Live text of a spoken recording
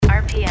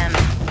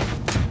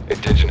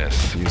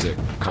Indigenous music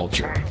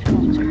culture.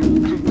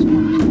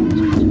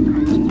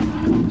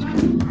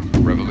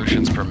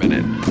 Revolutions per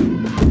minute.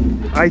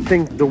 I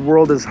think the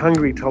world is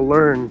hungry to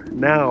learn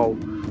now,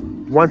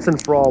 once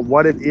and for all,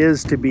 what it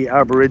is to be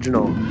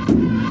Aboriginal.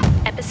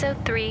 Episode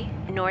 3,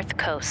 North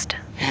Coast.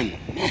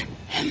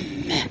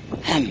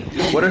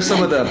 What are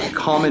some of the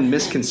common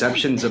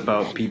misconceptions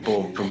about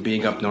people from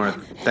being up north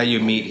that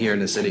you meet here in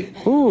the city?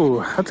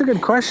 Ooh, that's a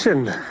good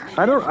question.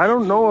 I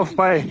don't know if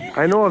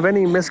I know of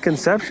any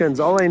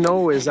misconceptions. All I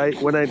know is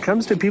when it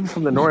comes to people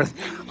from the north,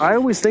 I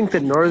always think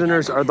that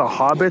northerners are the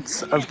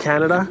hobbits of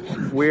Canada.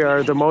 We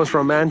are the most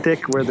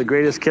romantic, we're the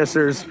greatest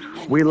kissers.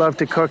 We love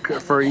to cook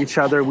for each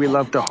other, we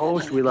love to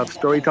host, we love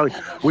storytelling.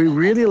 We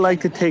really like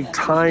to take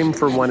time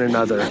for one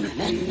another.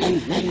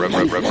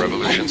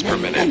 Revolutions per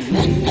minute.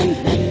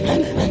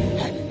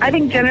 I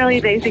think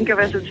generally they think of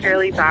us as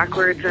fairly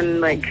backwards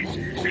and like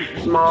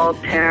small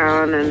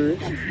town, and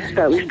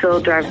that we still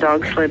drive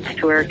dog sleds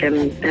to work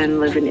and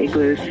live in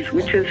igloos,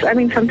 which is, I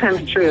mean,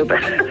 sometimes true,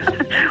 but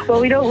well,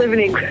 we don't live in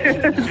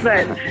igloos,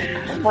 but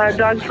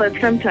dog sleds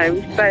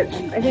sometimes. But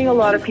I think a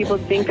lot of people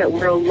think that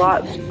we're a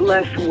lot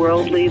less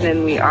worldly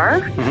than we are,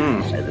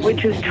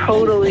 which is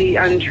totally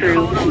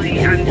untrue.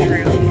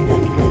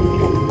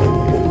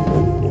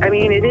 I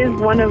mean, it is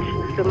one of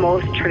the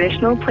most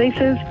traditional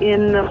places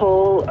in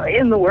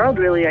the world,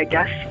 really, I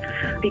guess,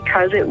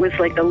 because it was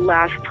like the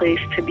last place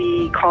to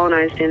be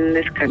colonized in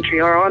this country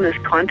or on this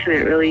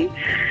continent, really.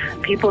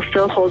 People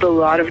still hold a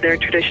lot of their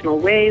traditional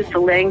ways. The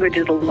language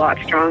is a lot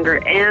stronger,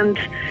 and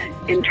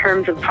in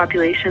terms of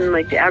population,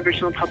 like the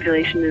Aboriginal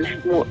population is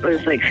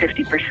like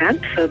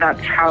 50%. So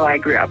that's how I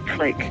grew up,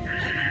 like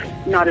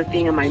not as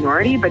being a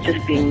minority, but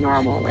just being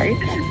normal, right?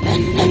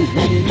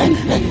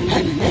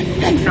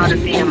 Not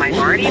as being a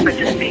minority, but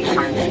just being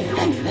normal.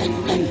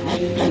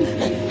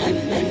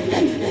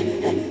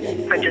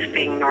 But just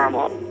being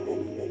normal.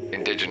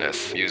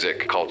 Indigenous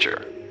music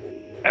culture.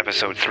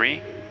 Episode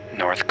 3,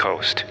 North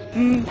Coast.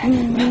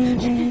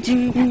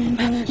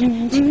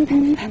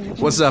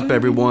 What's up,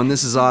 everyone?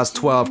 This is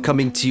Oz12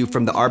 coming to you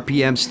from the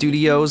RPM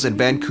studios in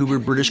Vancouver,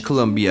 British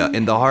Columbia,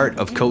 in the heart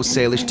of Coast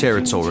Salish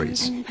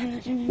territories.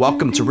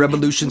 Welcome to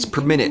Revolutions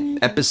Per Minute,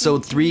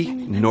 Episode 3,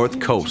 North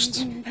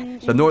Coast.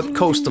 The North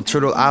Coast of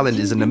Turtle Island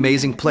is an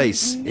amazing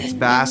place. It's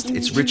vast,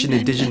 it's rich in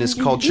Indigenous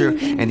culture,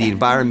 and the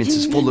environment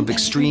is full of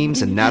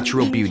extremes and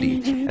natural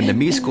beauty. And the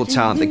musical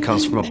talent that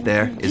comes from up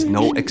there is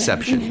no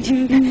exception.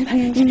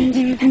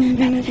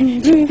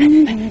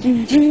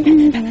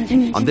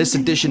 On this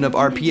edition of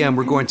RPM,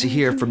 we're going to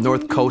hear from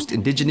North Coast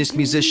Indigenous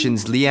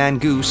musicians Leanne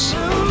Goose,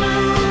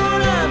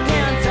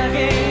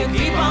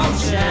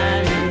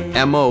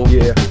 M.O.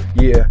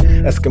 Yeah,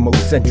 Eskimo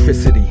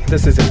centricity.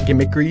 This isn't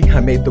gimmickry.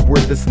 I made the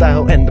word, the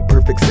style, and the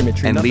perfect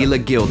symmetry. And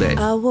Leela Gilday.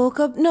 I woke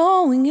up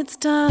knowing it's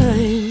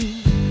time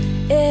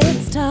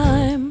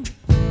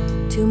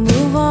to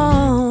move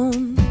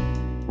on.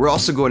 We're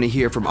also going to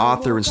hear from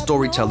author and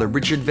storyteller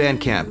Richard Van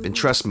Camp, and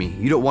trust me,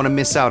 you don't want to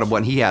miss out on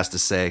what he has to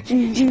say.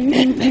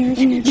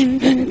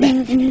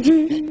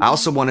 I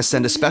also want to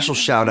send a special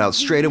shout out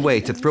straight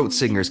away to throat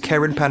singers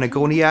Karen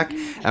Panagoniak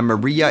and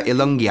Maria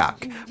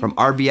Ilungiak from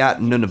Arviat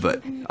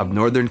Nunavut of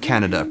Northern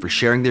Canada for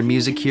sharing their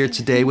music here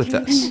today with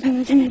us.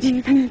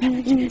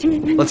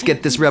 Let's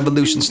get this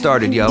revolution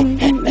started, yo.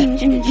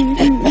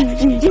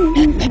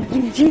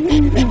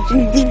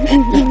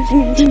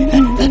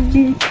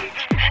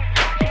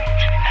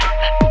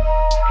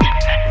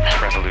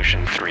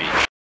 Revolution 3.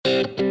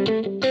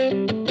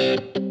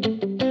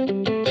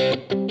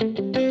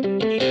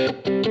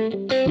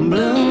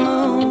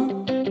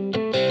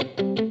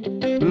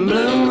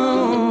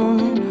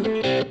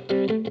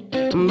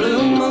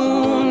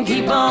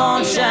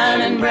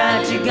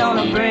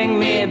 Gonna bring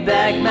me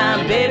back, my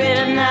baby,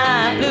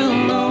 tonight. Blue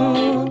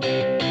moon,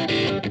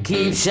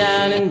 keep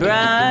shining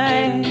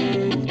bright.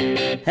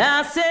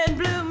 I said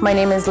blue moon. My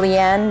name is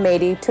Leanne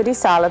Mady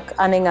Tudisaluk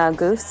Aninga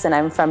Goose, and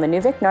I'm from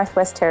Inuvik,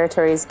 Northwest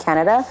Territories,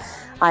 Canada.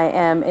 I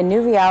am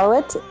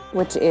Inuvialuit,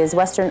 which is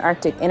Western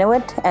Arctic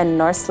Inuit, and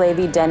North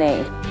Slavey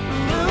Dene.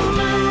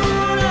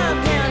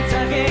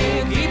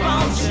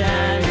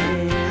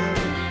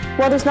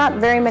 Well, there's not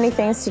very many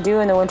things to do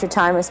in the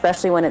wintertime,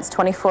 especially when it's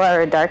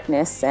 24-hour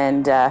darkness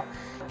and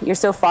you're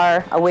so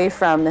far away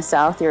from the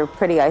south, you're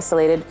pretty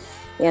isolated.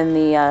 In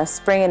the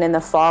spring and in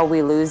the fall,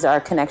 we lose our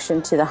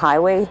connection to the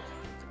highway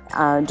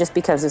just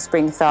because of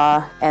spring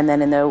thaw, and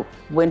then in the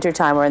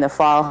wintertime or in the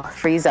fall,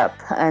 freeze up.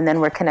 And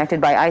then we're connected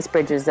by ice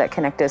bridges that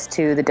connect us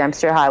to the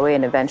Dempster Highway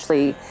and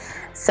eventually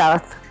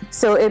south.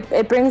 So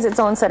it brings its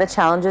own set of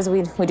challenges.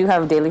 We do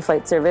have daily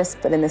flight service,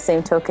 but in the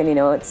same token, you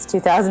know, it's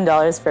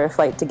 $2,000 for a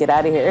flight to get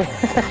out of here.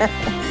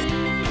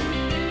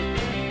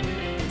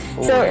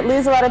 So it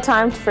leaves a lot of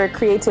time for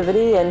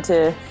creativity and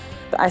so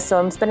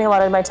I'm spending a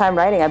lot of my time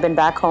writing. I've been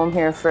back home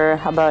here for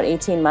about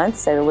 18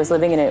 months. I was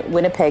living in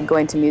Winnipeg,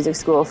 going to music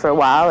school for a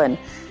while and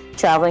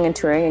traveling and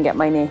touring and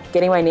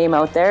getting my name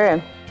out there.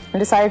 And I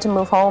decided to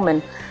move home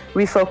and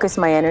refocus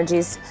my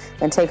energies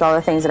and take all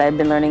the things that I've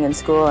been learning in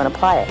school and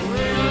apply it.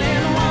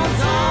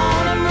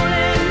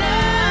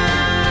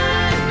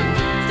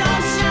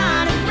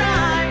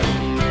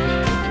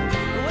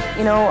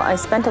 You know, I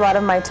spent a lot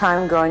of my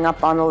time growing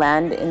up on the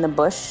land in the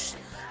bush,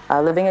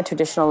 living a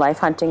traditional life,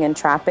 hunting and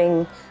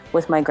trapping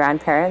with my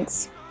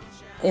grandparents.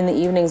 In the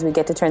evenings, we'd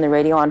get to turn the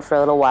radio on for a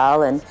little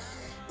while, and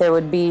there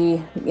would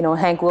be, you know,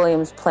 Hank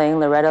Williams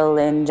playing Loretta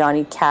Lynn,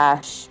 Johnny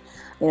Cash,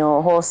 you know,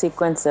 a whole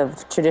sequence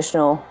of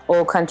traditional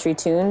old country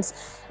tunes.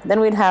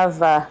 Then we'd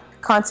have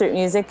concert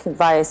music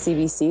via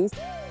CBC.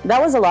 That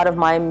was a lot of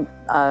my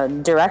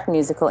direct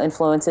musical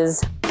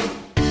influences.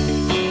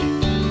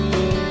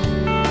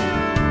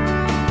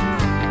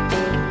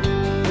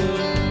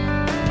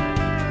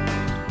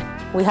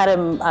 We had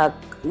a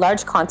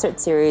large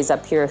concert series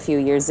up here a few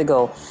years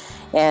ago,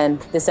 and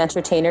this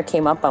entertainer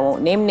came up, I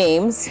won't name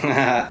names,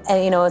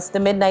 and you know, it's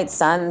the midnight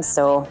sun,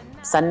 so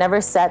sun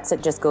never sets,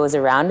 it just goes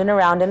around and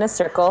around in a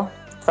circle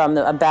from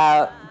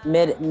about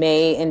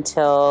mid-May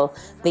until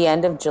the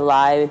end of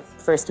July,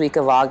 first week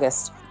of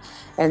August.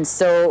 And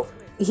so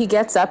he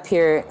gets up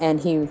here and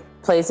he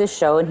plays his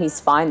show and he's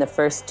fine the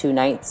first 2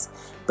 nights,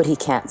 but he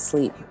can't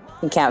sleep.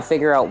 He can't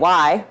figure out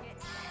why.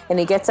 And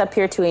he gets up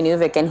here to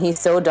Inuvik and he's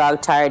so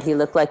dog-tired, he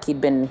looked like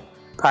he'd been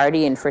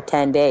partying for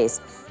 10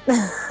 days.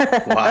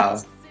 Wow.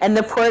 And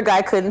the poor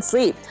guy couldn't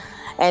sleep.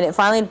 And it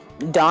finally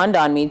dawned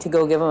on me to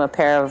go give him a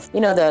pair of, you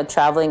know, the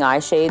traveling eye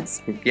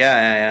shades.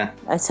 Yeah.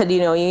 I said,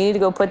 you know, you need to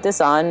go put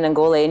this on and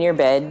go lay in your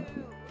bed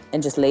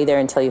and just lay there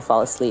until you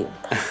fall asleep.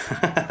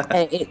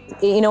 And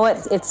you know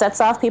what? It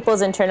sets off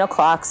people's internal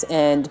clocks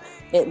and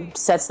it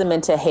sets them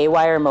into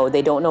haywire mode.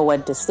 They don't know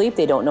when to sleep.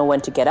 They don't know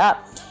when to get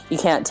up. You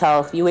can't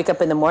tell if you wake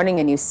up in the morning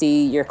and you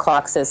see your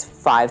clock says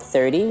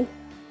 5:30.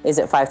 Is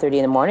it 5:30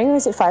 in the morning or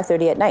is it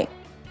 5:30 at night?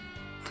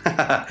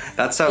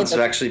 That sounds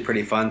actually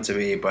pretty fun to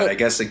me, but I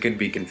guess it could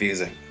be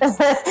confusing.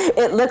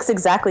 It looks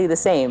exactly the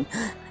same.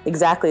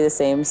 Exactly the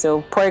same.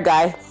 So poor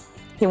guy,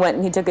 he went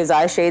and he took his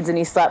eye shades and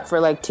he slept for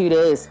like 2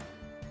 days.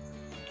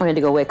 I had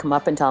to go wake him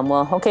up and tell him,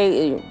 well,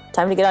 okay,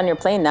 time to get on your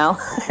plane now.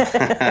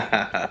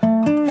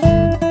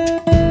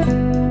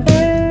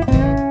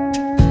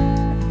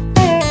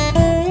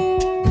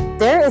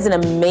 There is an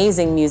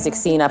amazing music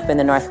scene up in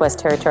the Northwest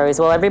Territories.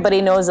 Well,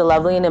 everybody knows the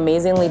lovely and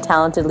amazingly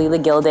talented Leela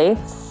Gilday.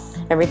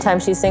 Every time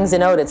she sings a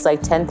note, it's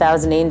like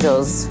 10,000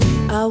 angels.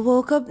 I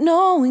woke up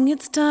knowing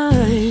it's time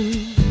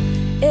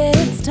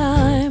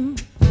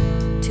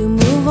to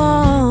move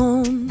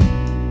on.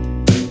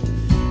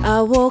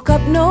 I woke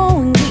up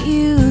knowing that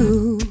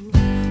you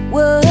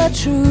were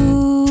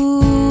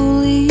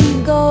truly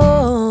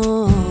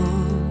gone.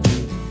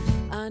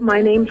 My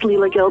name's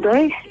Leela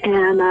Gilday,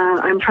 and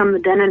I'm from the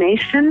Dene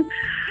Nation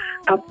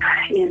up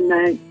in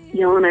the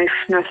Yellowknife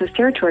Northwest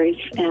Territories,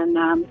 and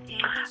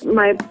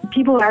my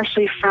people are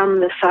actually from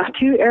the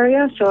Saskatchewan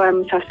area, so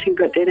I'm Saskatchewan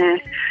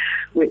Gutdene,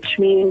 which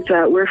means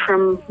we're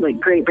from like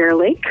Great Bear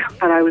Lake,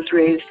 but I was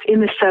raised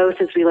in the south,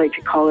 as we like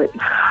to call it,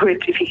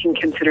 which if you can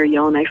consider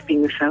Yellowknife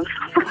being the south.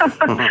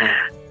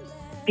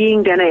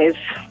 Being Dene is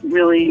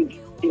really,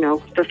 you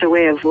know, just a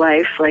way of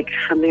life, like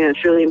something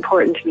that's really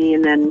important to me,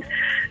 and then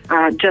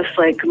just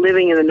like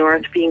living in the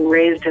north, being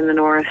raised in the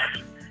north,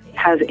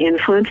 has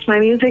influenced my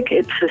music.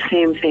 It's the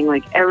same thing,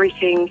 like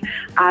everything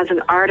as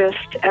an artist,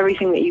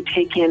 everything that you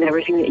take in,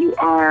 everything that you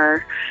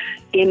are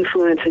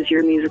influences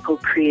your musical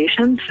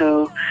creation.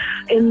 So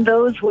in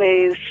those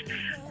ways,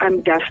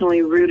 I'm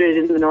definitely rooted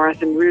in the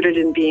north and rooted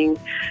in being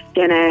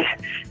Dene.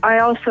 I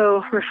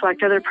also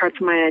reflect other parts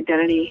of my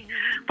identity,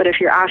 but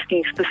if you're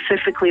asking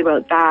specifically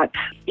about that,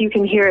 you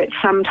can hear it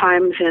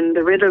sometimes in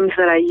the rhythms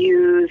that I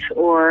use,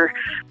 or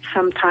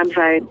sometimes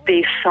I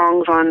base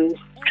songs on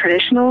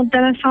traditional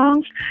Dene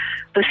songs.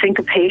 The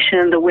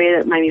syncopation, the way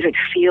that my music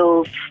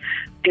feels,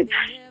 it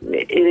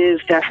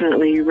is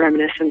definitely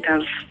reminiscent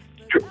of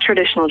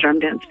traditional drum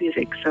dance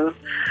music. So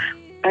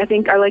I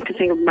think I like to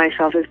think of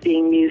myself as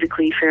being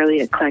musically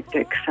fairly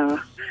eclectic. So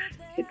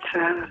it's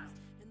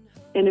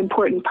an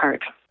important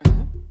part.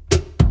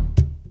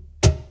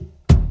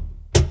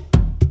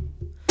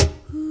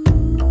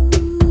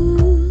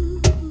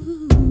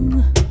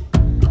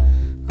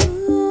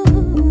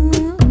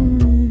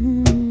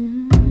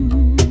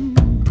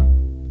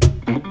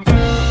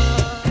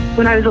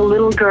 When I was a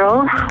little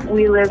girl,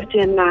 we lived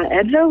in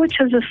Edville, which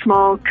is a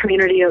small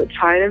community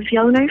outside of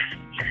Yellowknife.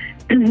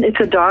 It's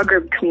a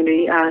Doggerb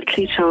community,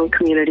 Clichon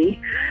community.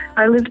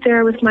 I lived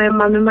there with my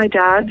mom and my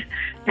dad.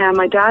 And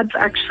my dad's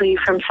actually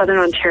from Southern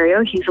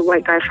Ontario. He's a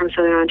white guy from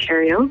Southern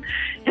Ontario.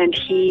 And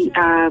he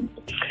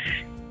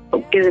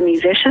is a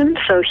musician,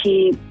 so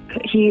he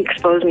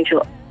exposed me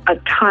to a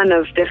ton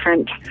of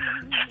different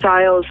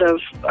styles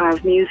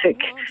of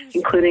music,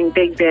 including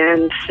big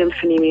band,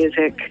 symphony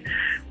music.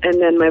 And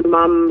then my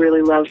mom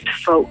really loved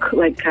folk,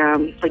 like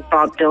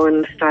Bob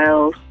Dylan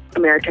style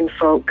American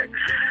folk,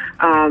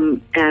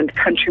 and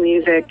country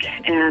music,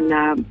 and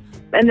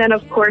then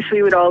of course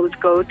we would always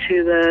go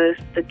to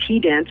the tea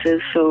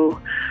dances. So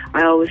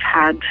I always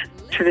had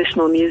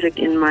traditional music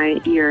in my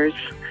ears,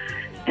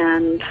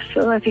 and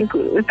so I think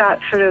with that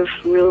sort of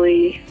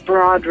really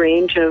broad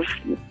range of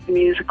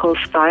musical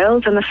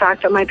styles, and the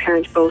fact that my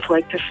parents both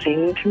like to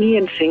sing to me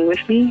and sing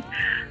with me,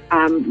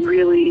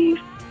 really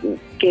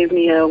gave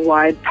me a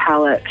wide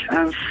palette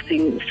of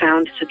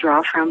sounds to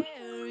draw from.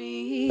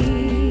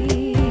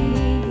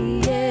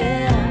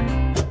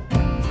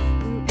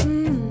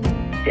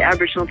 The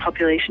Aboriginal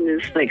population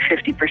is like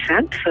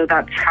 50%, so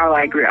that's how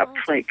I grew up.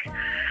 Like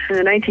in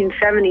the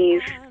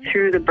 1970s,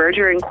 through the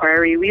Berger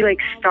Inquiry, we like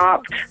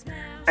stopped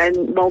a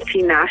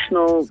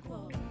multinational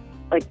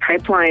like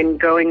pipeline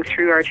going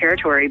through our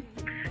territory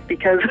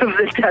because of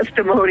the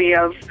testimony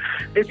of,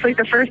 it's like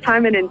the first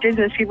time an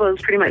Indigenous people has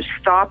pretty much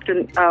stopped a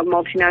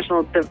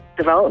multinational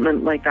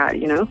development like that,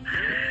 you know,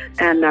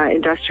 and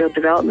industrial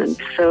development.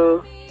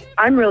 So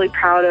I'm really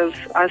proud of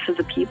us as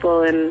a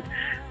people, and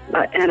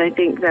I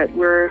think that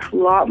we're a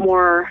lot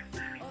more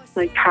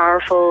like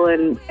powerful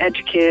and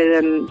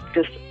educated and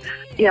just,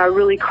 yeah,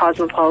 really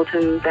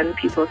cosmopolitan than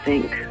people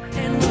think.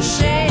 And we'll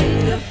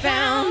shake the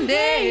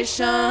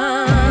foundations,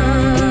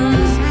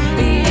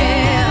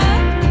 yeah.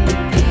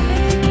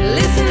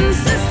 Listen,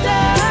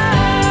 sister,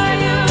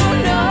 you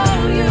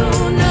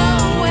know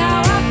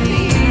how I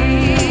feel,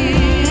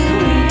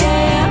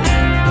 yeah.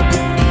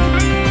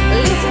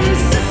 Listen,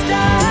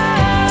 sister,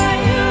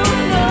 you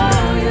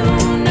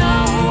know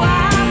how I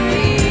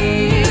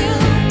feel.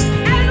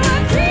 And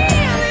what's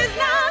real is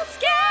not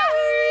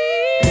scary,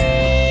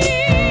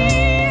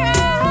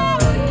 oh,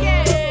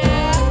 yeah.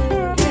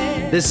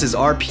 This is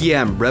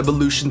RPM,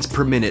 Revolutions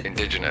Per Minute.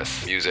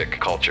 Indigenous music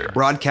culture.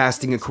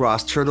 Broadcasting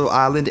across Turtle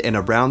Island and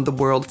around the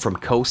world from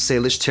Coast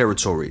Salish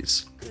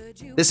territories.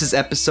 This is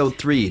episode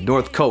 3,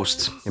 North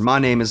Coast, and my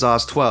name is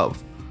Oz12.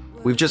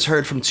 We've just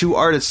heard from 2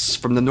 artists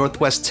from the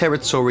Northwest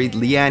Territory,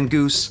 Leanne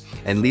Goose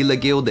and Lila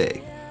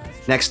Gilday.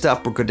 Next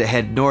up, we're going to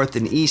head north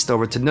and east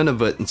over to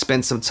Nunavut and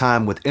spend some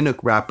time with Inuk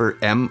rapper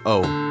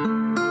M.O.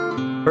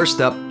 First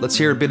up, let's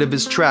hear a bit of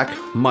his track,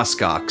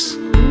 Muskox.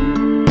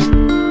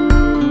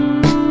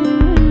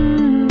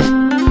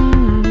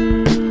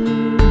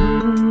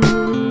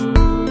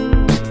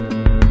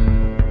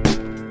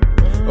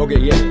 Okay,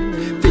 yeah.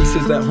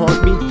 Faces that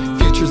haunt me,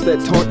 futures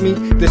that taunt me.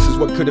 This is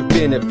what could have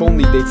been if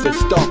only they'd said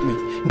stop me.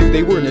 Knew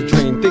they weren't a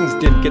drain, things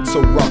didn't get so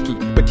rocky.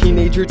 But teen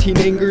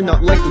anger,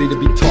 not likely to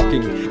be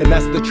talking. And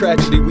that's the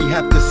tragedy we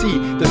have to see.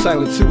 The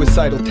silent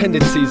suicidal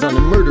tendencies on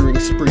a murdering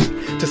spree.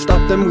 To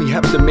stop them, we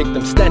have to make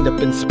them stand up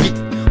and speak.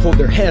 Hold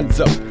their hands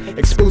up,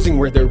 exposing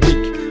where they're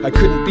weak. I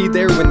couldn't be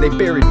there when they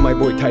buried my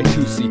boy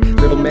Taitusi.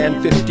 Little man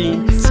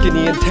 15,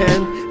 skinny and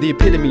tan. The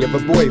epitome of a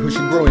boy who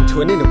should grow into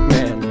an Inuk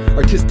man.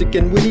 Artistic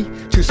and witty,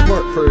 too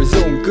smart for his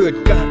own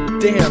good.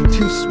 Goddamn,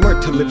 too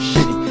smart to live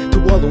shitty, to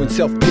wallow in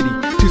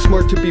self-pity. Too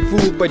smart to be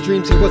fooled by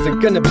dreams he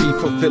wasn't gonna be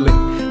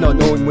fulfilling. Not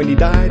knowing when he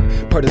died,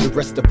 part of the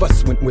rest of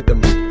us went with him.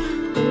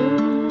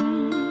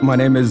 My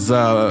name is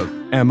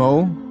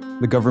M.O.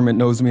 The government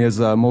knows me as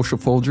Moshe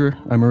Folger.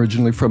 I'm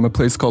originally from a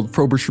place called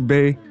Frobisher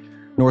Bay,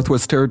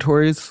 Northwest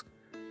Territories.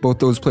 Both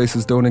those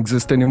places don't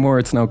exist anymore.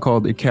 It's now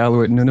called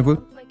Iqaluit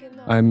Nunavut.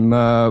 I'm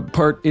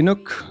part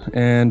Inuk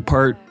and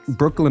part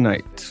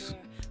Brooklynite,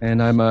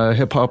 and I'm a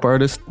hip-hop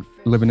artist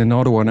living in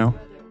Ottawa now.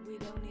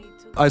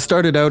 I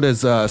started out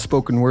as a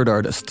spoken word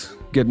artist,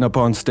 getting up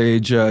on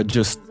stage,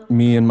 just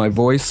me and my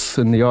voice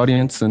in the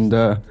audience, and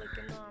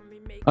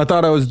I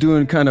thought I was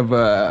doing kind of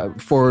a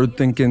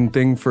forward-thinking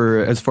thing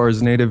for as far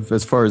as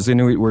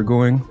Inuit were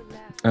going,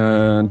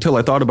 until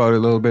I thought about it a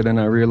little bit and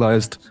I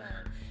realized,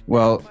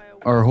 well,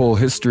 our whole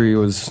history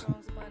was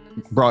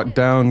brought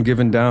down,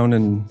 given down,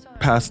 and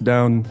passed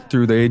down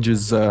through the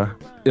ages.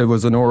 It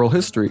was an oral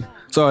history.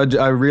 So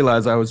I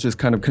realized I was just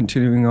kind of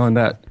continuing on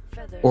that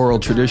oral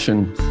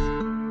tradition,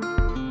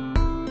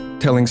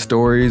 telling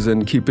stories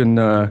and keeping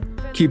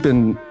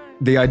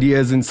the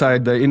ideas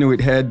inside the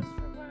Inuit head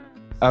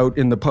out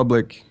in the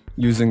public,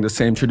 using the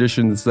same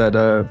traditions that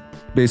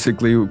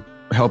basically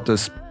helped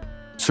us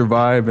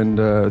survive and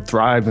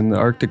thrive in the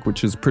Arctic,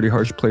 which is a pretty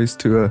harsh place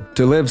to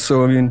live.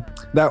 So I mean,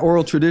 that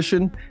oral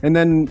tradition, and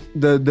then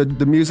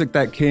the music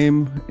that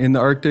came in the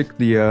Arctic,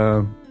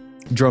 the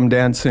drum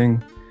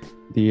dancing,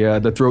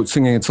 the throat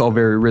singing, it's all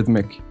very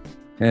rhythmic.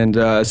 And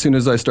as soon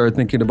as I started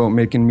thinking about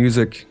making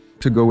music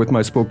to go with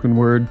my spoken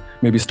word,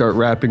 maybe start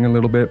rapping a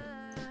little bit,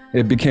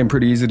 it became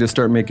pretty easy to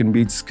start making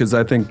beats, because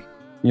I think,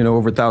 you know,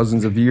 over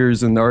thousands of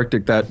years in the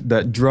Arctic,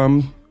 that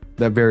drum,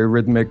 that very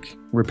rhythmic,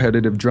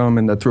 repetitive drum,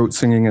 and the throat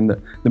singing and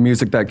the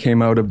music that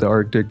came out of the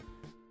Arctic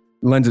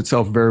lends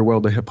itself very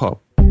well to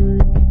hip-hop.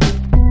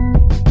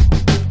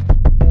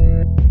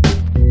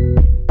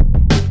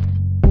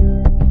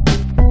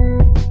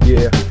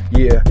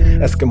 Yeah,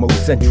 Eskimo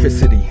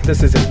centricity.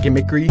 This isn't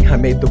gimmickry. I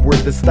made the word,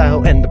 the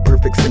style, and the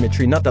perfect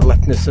symmetry. Not the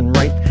leftness and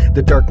right,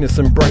 the darkness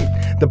and bright,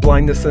 the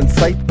blindness and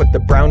sight, but the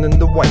brown and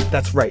the white.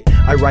 That's right.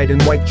 I write in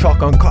white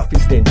chalk on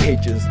coffee-stained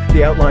pages,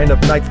 the outline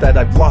of nights that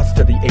I've lost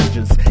to the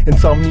ages.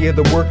 Insomnia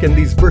the work, and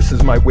these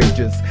verses my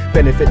wages.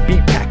 Benefit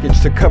beat package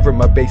to cover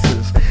my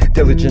bases.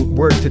 Diligent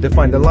work to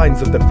define the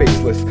lines of the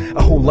faceless.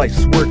 A whole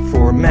life's work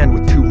for a man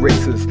with 2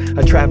 races.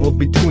 I traveled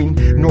between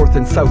north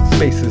and south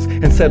spaces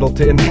and settled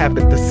to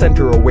inhabit the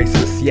center oasis.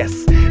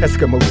 Yes,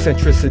 Eskimo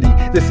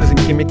centricity. This isn't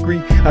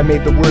gimmickry. I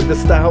made the word, the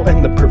style,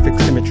 and the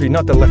perfect symmetry.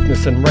 Not the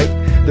leftness and right,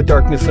 the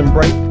darkness and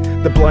bright,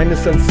 The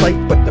blindness and sight,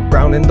 but the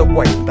brown and the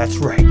white, that's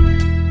right.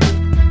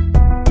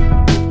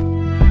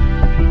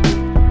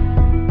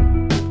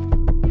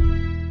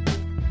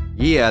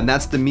 Yeah, and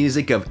that's the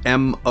music of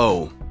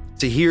M.O.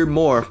 To hear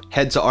more,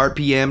 head to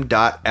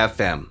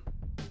rpm.fm.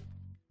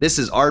 This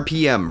is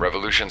RPM,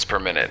 Revolutions per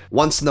minute.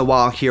 Once in a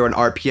while here on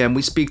RPM,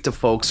 we speak to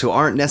folks who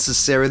aren't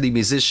necessarily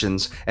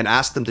musicians and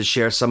ask them to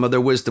share some of their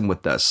wisdom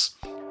with us.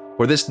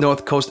 For this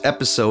North Coast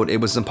episode,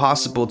 it was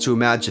impossible to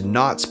imagine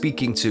not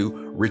speaking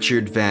to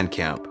Richard Van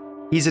Camp.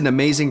 He's an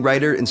amazing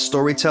writer and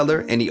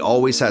storyteller, and he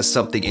always has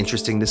something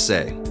interesting to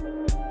say.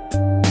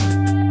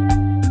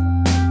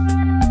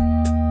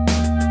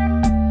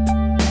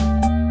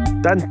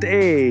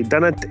 Dante,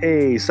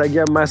 Danate,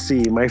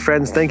 Sagyamasi. My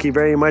friends, thank you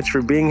very much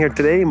for being here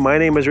today. My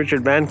name is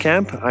Richard Van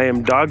Camp. I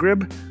am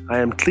Dogrib. I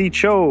am Tli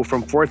Cho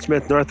from Fort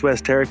Smith,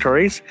 Northwest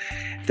Territories.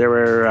 There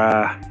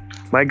were,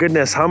 my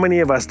goodness, how many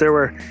of us?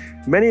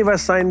 Many of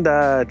us signed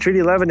Treaty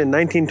 11 in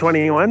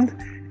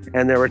 1921,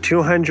 and there were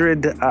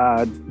 200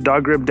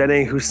 Dogrib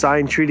Dene who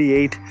signed Treaty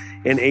 8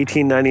 in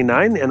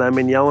 1899, and I'm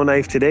in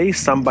Yellowknife today,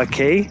 Samba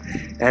K,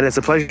 and it's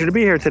a pleasure to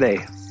be here today.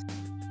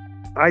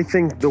 I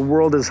think the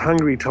world is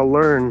hungry to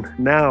learn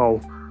now,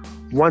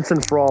 once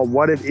and for all,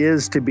 what it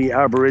is to be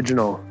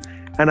Aboriginal.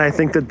 And I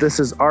think that this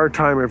is our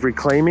time of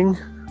reclaiming.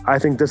 I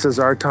think this is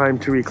our time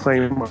to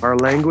reclaim our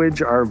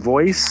language, our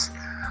voice,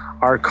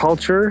 our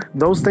culture,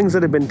 those things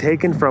that have been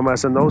taken from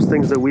us and those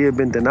things that we have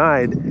been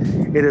denied.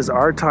 It is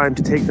our time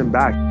to take them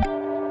back.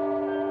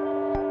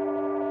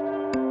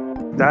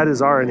 That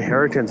is our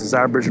inheritance as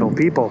Aboriginal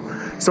people.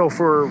 So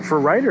for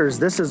writers,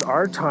 this is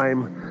our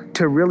time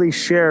to really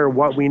share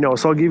what we know.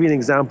 So I'll give you an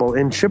example.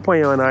 In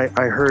Chipewyan,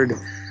 I heard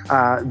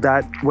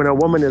that when a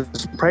woman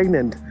is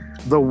pregnant,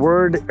 the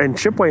word in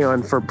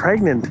Chipewyan for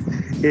pregnant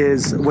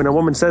is, when a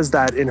woman says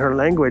that in her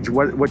language,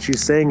 what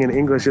she's saying in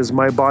English is,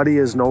 my body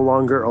is no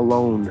longer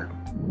alone.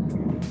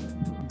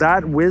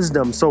 That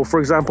wisdom. So for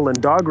example, in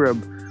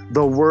Dogrib,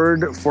 the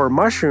word for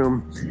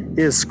mushroom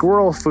is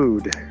squirrel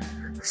food.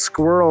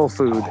 Squirrel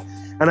food.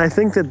 And I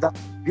think that that's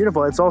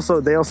beautiful. It's also,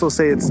 they also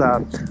say it's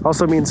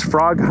also means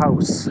frog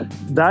house.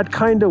 That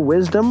kind of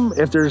wisdom,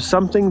 if there's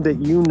something that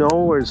you know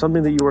or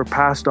something that you were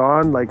passed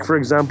on, like for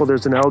example,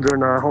 there's an elder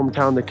in our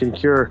hometown that can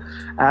cure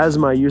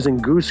asthma using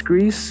goose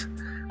grease.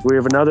 We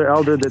have another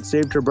elder that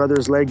saved her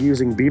brother's leg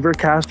using beaver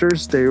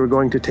casters. They were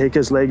going to take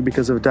his leg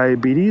because of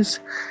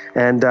diabetes.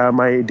 And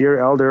my dear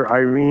elder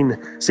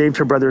Irene saved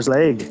her brother's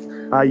leg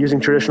using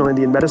traditional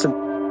Indian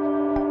medicine.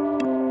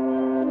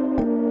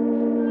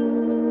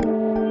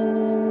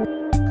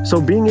 So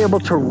being able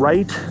to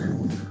write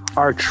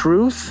our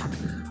truth,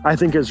 I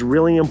think is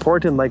really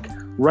important. Like,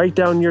 write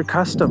down your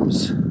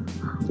customs.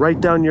 Write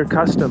down your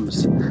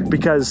customs.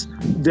 Because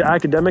the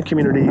academic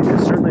community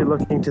is certainly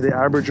looking to the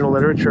Aboriginal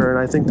literature, and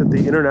I think that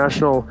the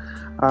international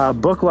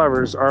book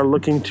lovers are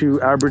looking to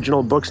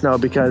Aboriginal books now,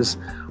 because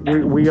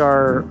we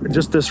are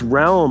just this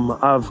realm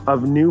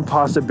of new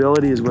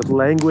possibilities with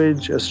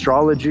language,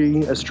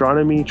 astrology,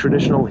 astronomy,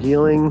 traditional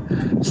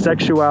healing,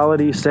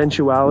 sexuality,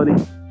 sensuality.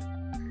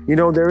 You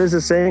know, there is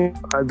a saying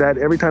that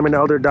every time an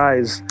elder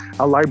dies,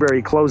 a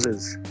library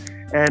closes.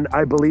 And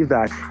I believe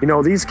that. You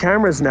know, these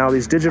cameras now,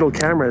 these digital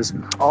cameras,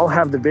 all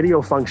have the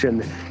video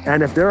function.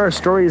 And if there are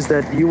stories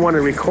that you want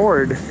to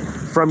record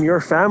from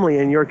your family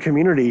and your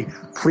community,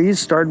 please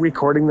start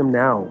recording them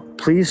now.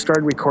 Please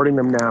start recording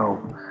them now.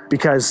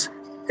 Because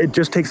it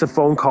just takes a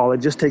phone call, it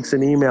just takes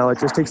an email, it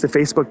just takes a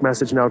Facebook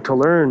message now to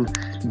learn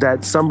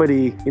that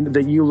somebody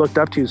that you looked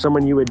up to,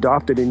 someone you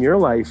adopted in your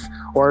life,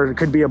 or it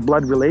could be a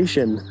blood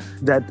relation,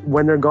 that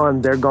when they're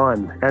gone, they're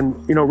gone. And,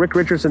 you know, Rick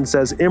Richardson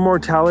says,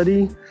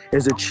 immortality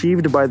is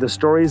achieved by the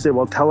stories they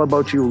will tell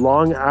about you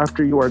long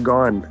after you are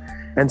gone.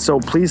 And so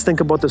please think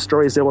about the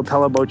stories they will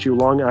tell about you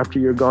long after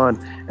you're gone,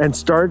 and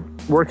start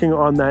working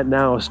on that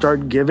now.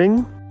 Start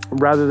giving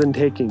rather than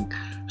taking.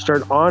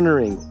 Start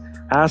honoring.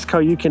 Ask how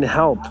you can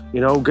help.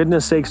 You know,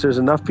 goodness sakes, there's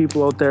enough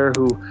people out there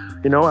who,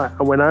 you know,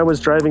 when I was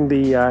driving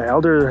the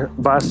elder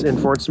bus in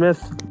Fort Smith,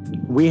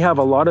 we have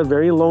a lot of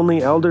very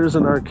lonely elders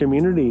in our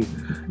community,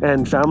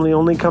 and family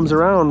only comes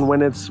around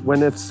when it's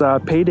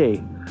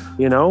payday,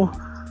 you know?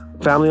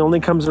 Family only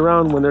comes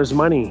around when there's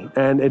money,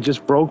 and it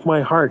just broke my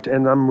heart.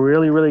 And I'm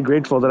really, really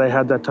grateful that I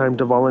had that time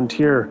to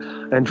volunteer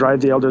and drive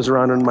the elders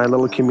around in my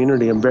little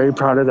community. I'm very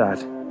proud of that.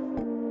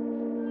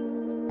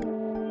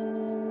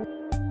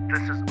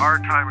 This is our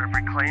time of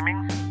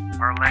reclaiming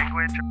our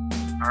language,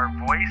 our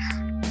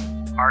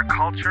voice, our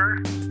culture,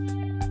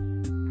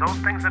 those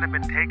things that have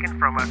been taken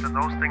from us and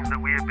those things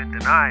that we have been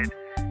denied.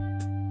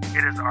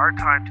 It is our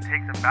time to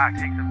take them back,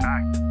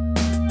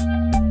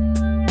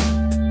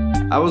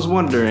 I was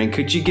wondering,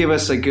 could you give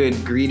us a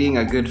good greeting,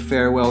 a good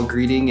farewell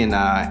greeting in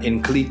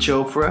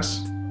Klicho for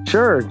us?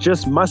 Sure,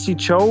 just Masi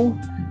Cho,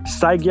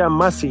 Saigya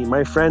Masi.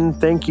 My friend,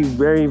 thank you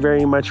very,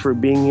 very much for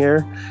being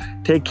here.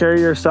 Take care of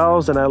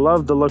yourselves, and I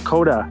love the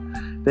Lakota.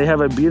 They have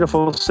a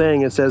beautiful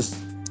saying. It says,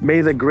 may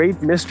the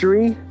great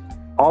mystery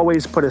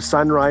always put a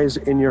sunrise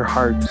in your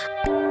heart.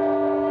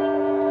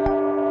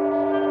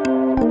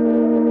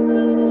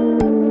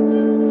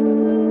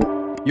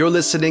 You're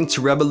listening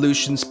to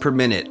Revolutions Per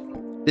Minute.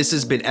 This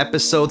has been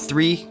episode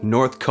 3,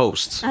 North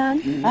Coast.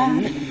 Hit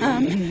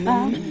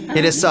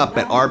us up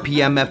at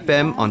RPM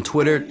FM on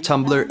Twitter,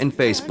 Tumblr, and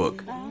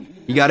Facebook.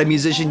 You got a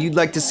musician you'd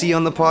like to see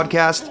on the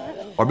podcast?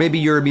 Or maybe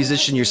you're a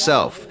musician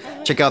yourself.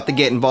 Check out the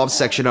Get Involved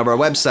section of our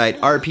website,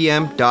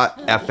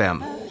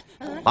 rpm.fm.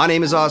 My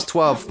name is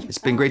Oz12. It's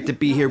been great to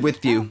be here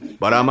with you,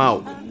 but I'm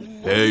out.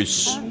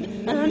 Peace.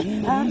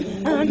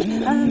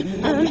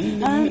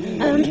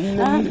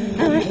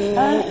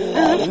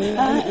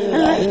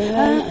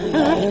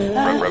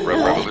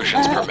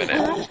 Revolutions per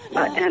minute.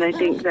 And I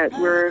think that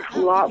we're a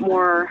lot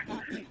more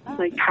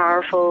like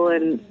powerful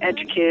and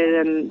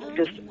educated and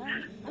just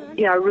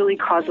really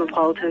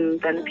cosmopolitan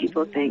than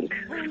people think.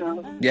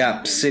 So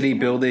yeah, city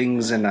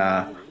buildings and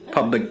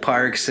public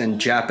parks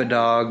and Japa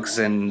dogs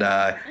and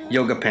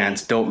yoga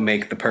pants don't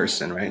make the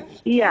person, right?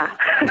 Yeah.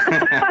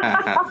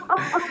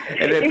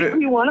 if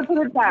you want to put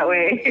it that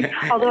way.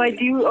 Although I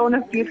do own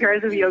a few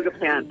pairs of yoga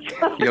pants.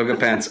 Yoga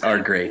pants are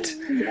great.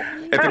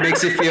 If it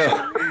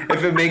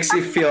makes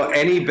you feel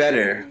any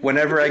better,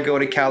 whenever I go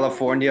to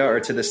California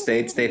or to the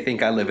States, they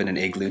think I live in an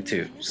igloo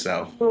too.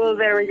 So. Well,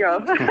 there we go.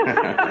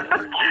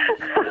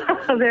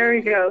 There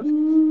we go.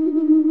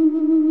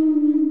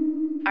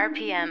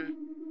 RPM.